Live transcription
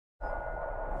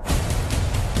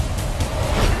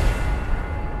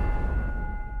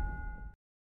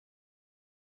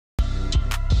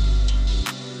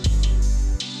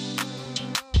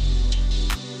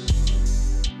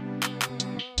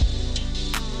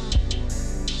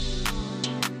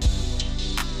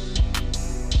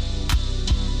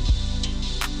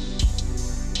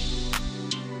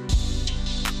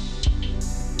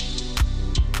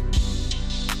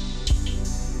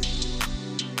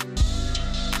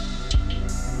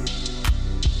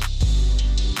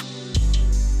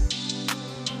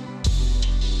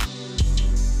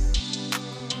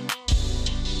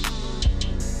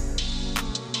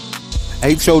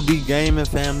HOD Gaming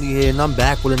family here, and I'm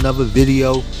back with another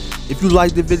video. If you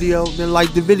like the video, then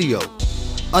like the video.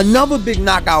 Another big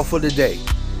knockout for the day.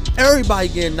 Everybody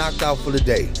getting knocked out for the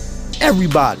day.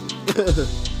 Everybody.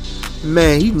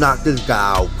 Man, he knocked this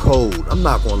guy out cold. I'm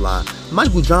not gonna lie.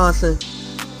 Michael Johnson,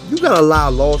 you got a lot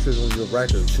of losses on your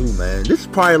record too, man. This is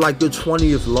probably like your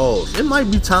 20th loss. It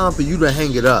might be time for you to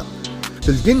hang it up.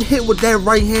 Cause getting hit with that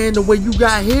right hand the way you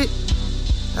got hit,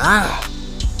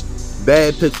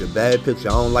 bad picture, bad picture.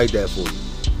 I don't like that for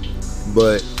you.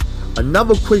 But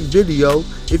another quick video.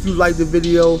 If you like the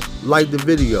video, like the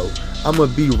video. I'm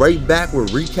gonna be right back with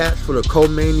recaps for the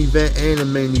co-main event and the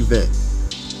main event.